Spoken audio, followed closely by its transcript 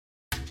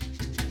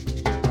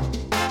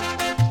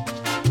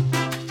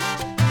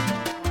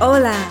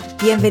Hola,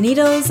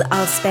 bienvenidos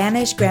al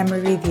Spanish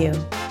Grammar Review.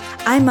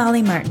 I'm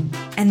Molly Martin,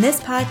 and this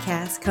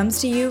podcast comes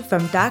to you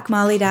from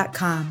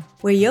DocMolly.com,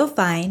 where you'll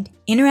find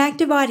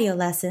interactive audio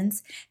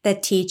lessons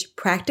that teach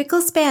practical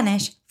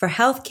Spanish for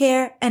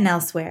healthcare and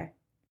elsewhere.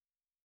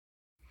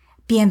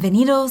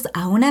 Bienvenidos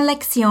a una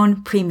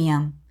lección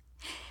premium.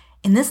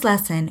 In this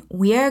lesson,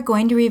 we are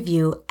going to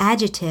review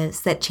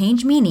adjectives that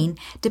change meaning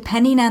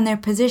depending on their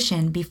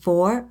position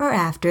before or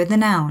after the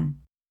noun.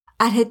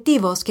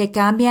 Adjetivos que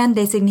cambian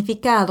de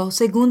significado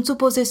según su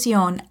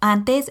posición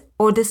antes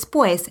o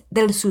después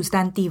del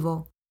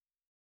sustantivo.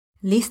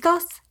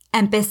 ¿Listos?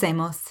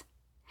 Empecemos.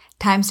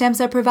 Timestamps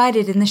are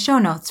provided in the show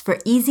notes for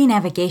easy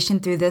navigation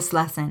through this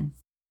lesson.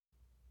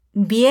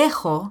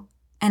 Viejo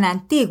and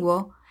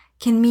antiguo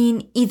can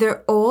mean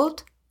either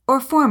old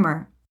or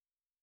former.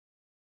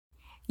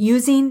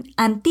 Using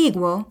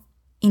antiguo,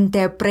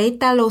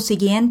 interpreta lo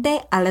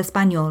siguiente al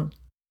español.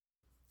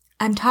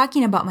 I'm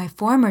talking about my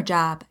former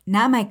job,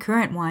 not my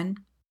current one.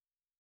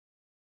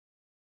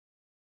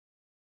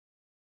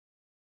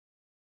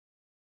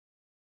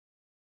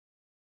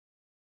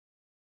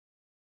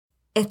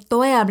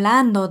 Estoy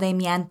hablando de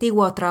mi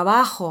antiguo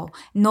trabajo,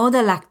 no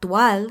del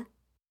actual.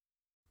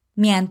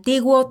 Mi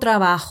antiguo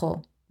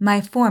trabajo, my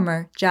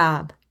former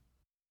job.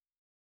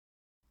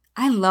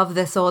 I love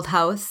this old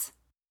house.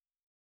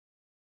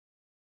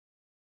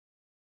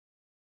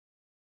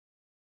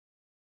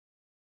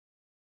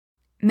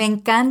 Me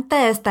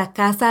encanta esta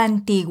casa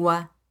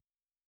antigua.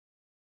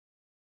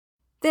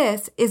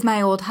 This is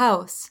my old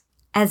house,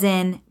 as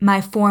in my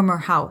former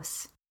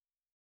house.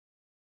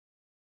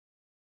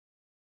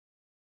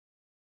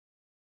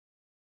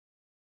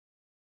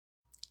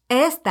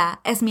 Esta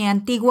es mi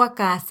antigua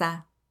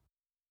casa.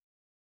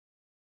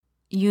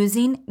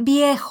 Using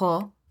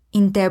viejo,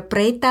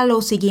 interpreta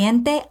lo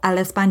siguiente al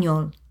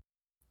español.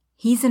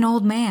 He's an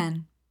old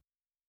man.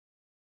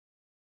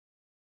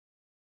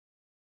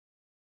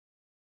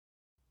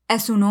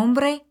 Es un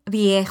hombre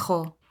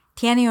viejo.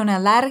 Tiene una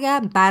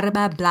larga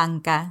barba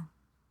blanca.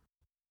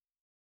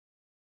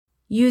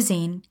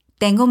 Using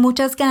tengo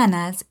muchas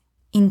ganas,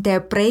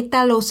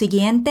 interpreta lo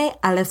siguiente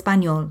al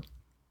español.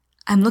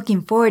 I'm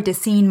looking forward to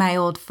seeing my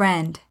old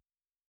friend.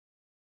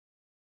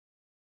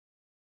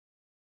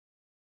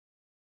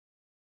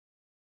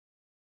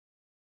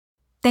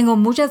 Tengo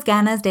muchas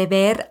ganas de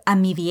ver a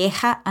mi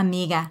vieja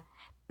amiga.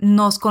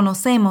 Nos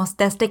conocemos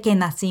desde que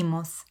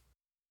nacimos.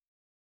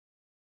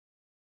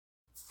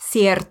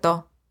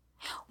 Cierto.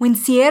 When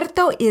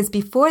cierto is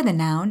before the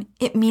noun,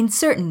 it means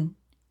certain.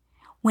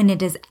 When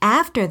it is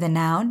after the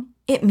noun,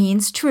 it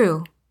means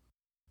true.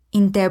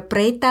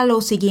 Interpreta lo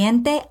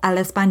siguiente al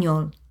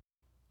español.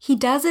 He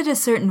does it a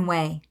certain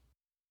way.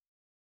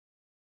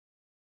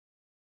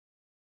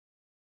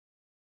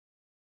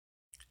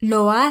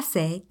 Lo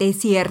hace de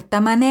cierta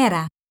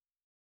manera.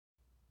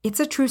 It's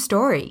a true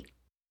story.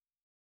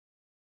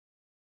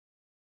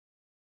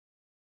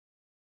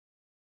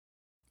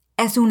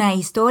 Es una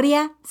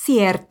historia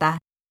cierta.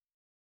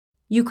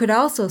 You could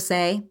also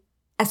say,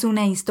 es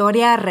una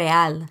historia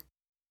real.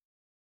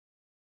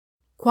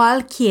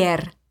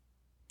 Cualquier.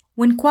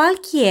 When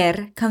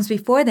cualquier comes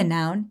before the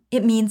noun,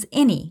 it means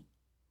any.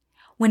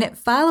 When it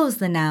follows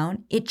the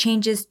noun, it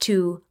changes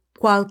to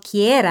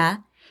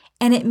cualquiera,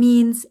 and it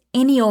means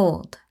any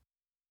old.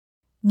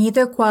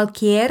 Neither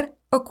cualquier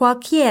or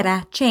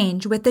cualquiera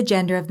change with the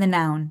gender of the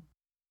noun.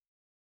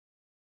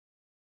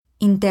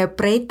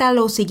 Interpreta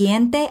lo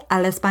siguiente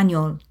al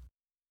español.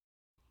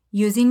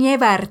 Using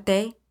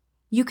llevarte,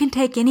 you can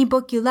take any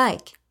book you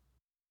like.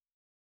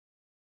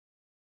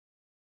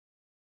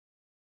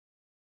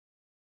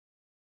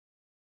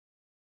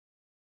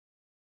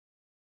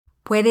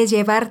 Puedes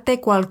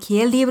llevarte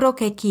cualquier libro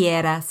que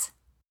quieras.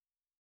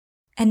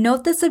 And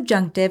note the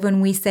subjunctive when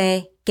we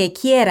say que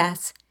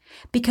quieras,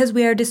 because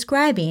we are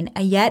describing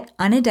a yet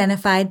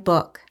unidentified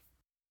book.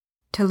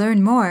 To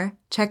learn more,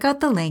 check out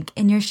the link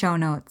in your show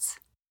notes.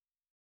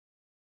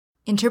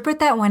 Interpret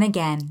that one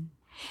again.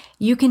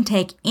 You can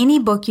take any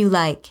book you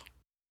like.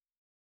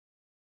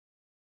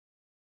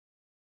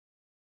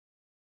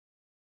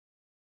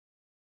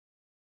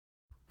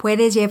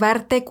 Puedes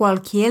llevarte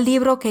cualquier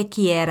libro que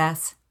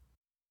quieras.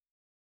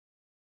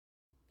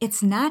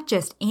 It's not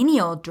just any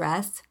old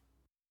dress.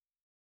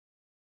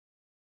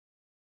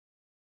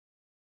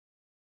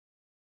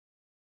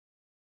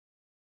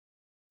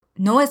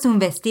 No es un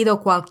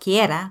vestido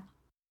cualquiera.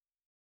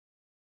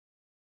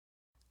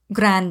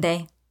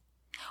 Grande.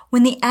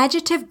 When the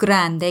adjective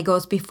grande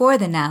goes before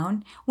the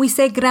noun, we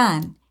say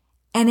gran,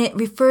 and it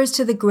refers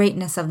to the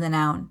greatness of the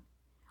noun.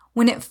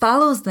 When it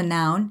follows the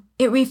noun,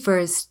 it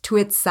refers to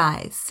its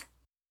size.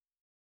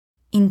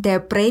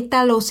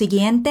 Interpreta lo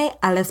siguiente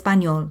al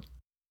español.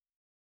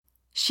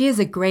 She is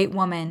a great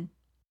woman.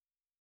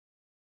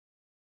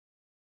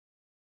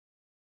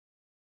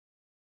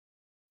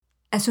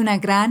 Es una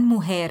gran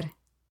mujer.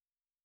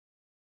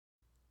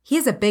 He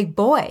is a big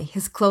boy.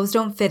 His clothes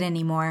don't fit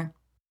anymore.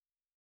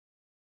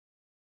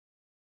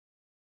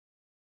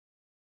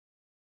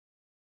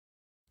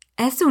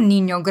 Es un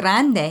niño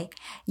grande.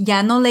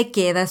 Ya no le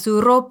queda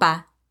su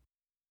ropa.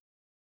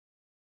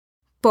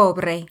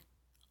 Pobre.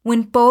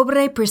 When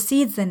pobre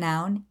precedes the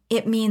noun,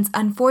 it means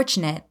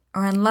unfortunate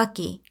or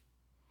unlucky.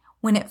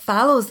 When it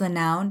follows the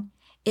noun,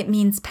 it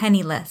means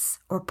penniless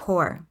or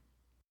poor.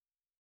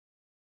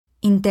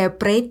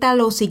 Interpreta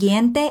lo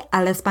siguiente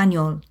al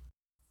español.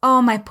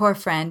 Oh, my poor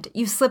friend,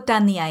 you slipped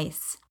on the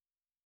ice.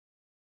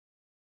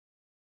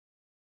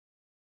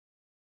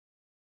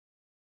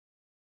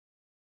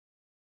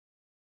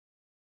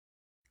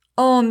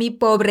 Oh, mi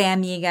pobre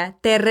amiga,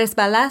 te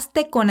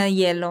resbalaste con el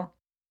hielo.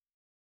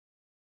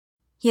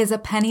 He is a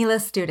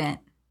penniless student.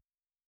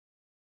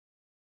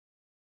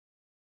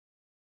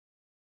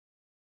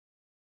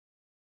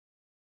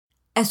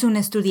 Es un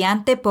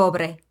estudiante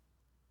pobre.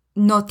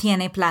 No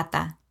tiene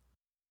plata.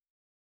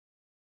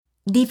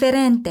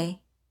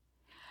 Diferente.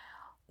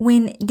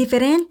 When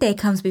diferente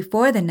comes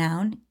before the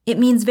noun, it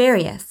means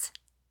various.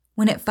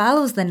 When it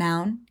follows the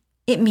noun,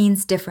 it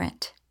means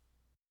different.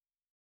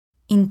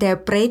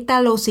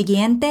 Interpreta lo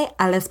siguiente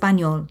al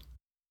español.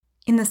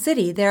 In the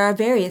city, there are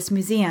various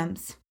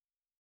museums.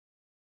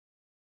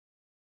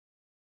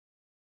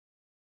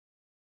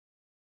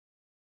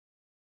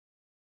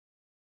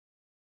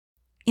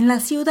 En la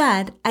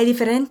ciudad hay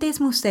diferentes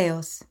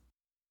museos.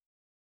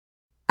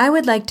 I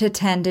would like to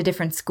attend a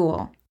different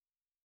school.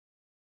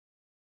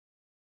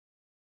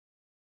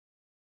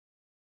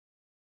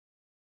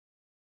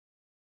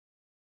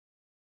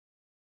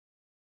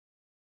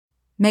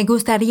 Me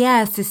gustaría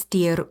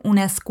asistir a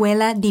una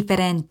escuela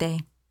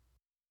diferente.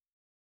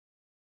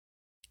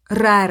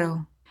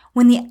 Raro.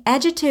 When the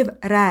adjective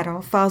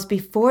raro falls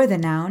before the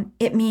noun,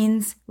 it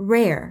means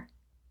rare.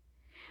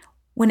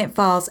 When it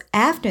falls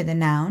after the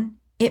noun,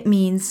 it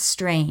means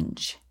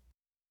strange.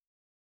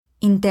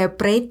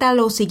 Interpreta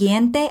lo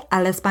siguiente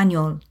al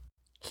español.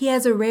 He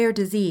has a rare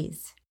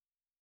disease.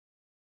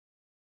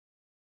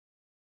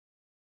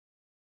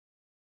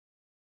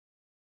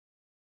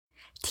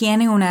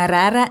 Tiene una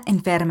rara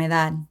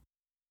enfermedad.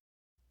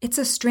 It's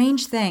a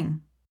strange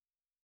thing.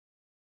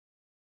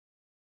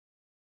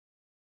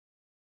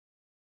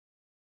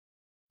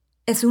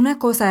 Es una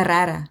cosa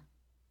rara.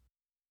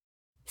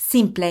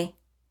 Simple.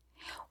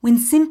 When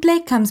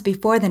simple comes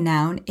before the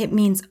noun, it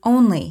means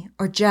only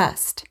or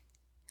just.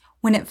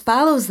 When it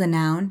follows the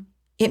noun,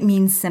 it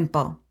means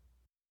simple.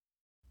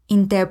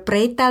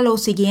 Interpreta lo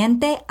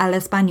siguiente al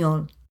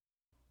español.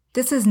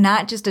 This is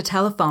not just a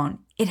telephone.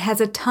 It has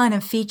a ton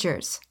of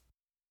features.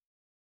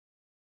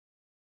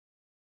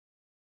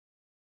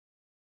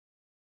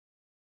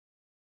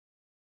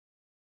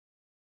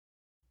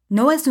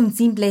 No es un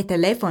simple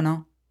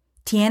teléfono.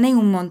 Tiene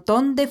un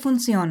montón de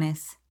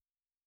funciones.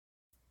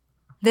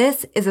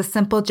 This is a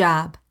simple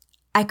job.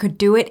 I could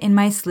do it in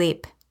my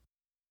sleep.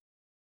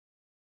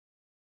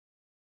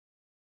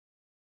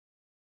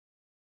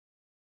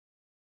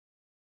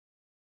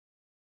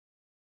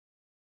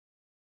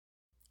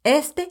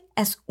 Este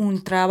es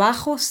un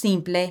trabajo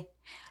simple.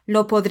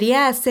 Lo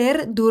podría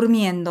hacer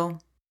durmiendo.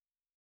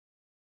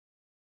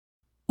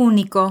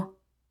 Único.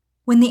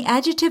 When the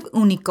adjective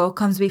único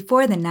comes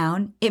before the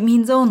noun, it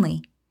means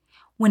only.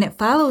 When it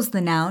follows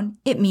the noun,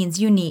 it means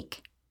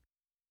unique.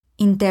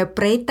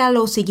 Interpreta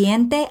lo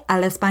siguiente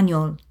al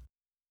español.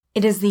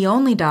 It is the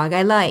only dog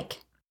I like.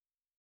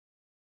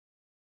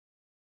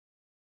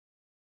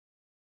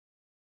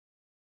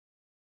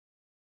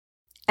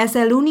 Es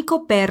el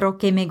único perro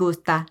que me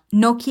gusta.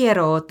 No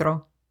quiero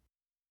otro.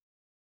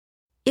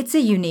 It's a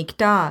unique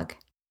dog.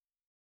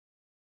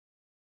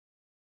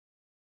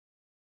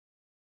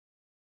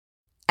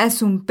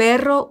 Es un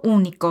perro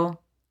único.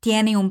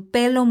 Tiene un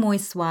pelo muy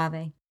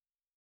suave.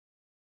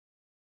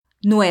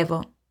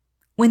 Nuevo.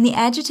 When the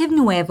adjective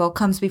nuevo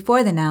comes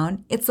before the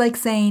noun, it's like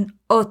saying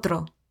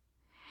otro.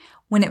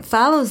 When it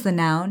follows the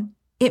noun,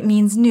 it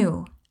means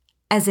new,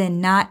 as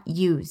in not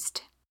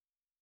used.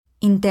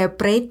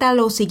 Interpreta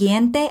lo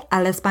siguiente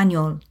al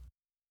español.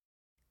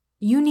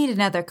 You need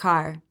another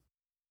car.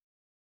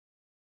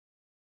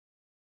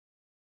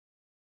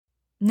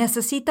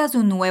 Necesitas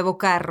un nuevo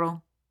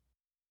carro.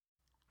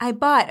 I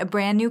bought a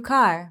brand new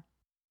car.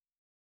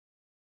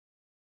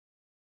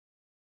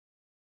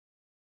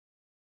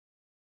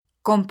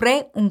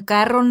 Compré un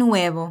carro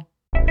nuevo.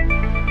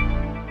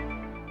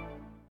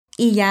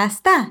 Y ya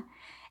está.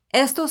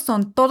 Estos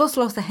son todos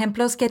los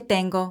ejemplos que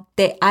tengo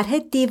de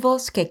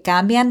adjetivos que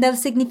cambian del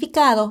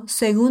significado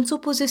según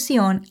su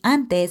posición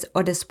antes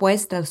o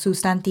después del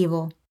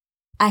sustantivo.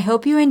 I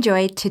hope you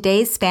enjoyed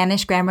today's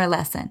Spanish grammar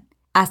lesson.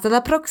 Hasta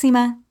la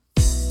próxima!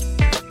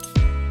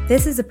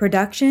 This is a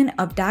production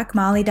of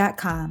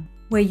DocMolly.com,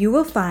 where you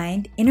will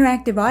find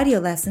interactive audio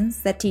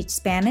lessons that teach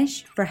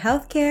Spanish for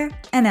healthcare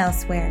and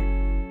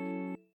elsewhere.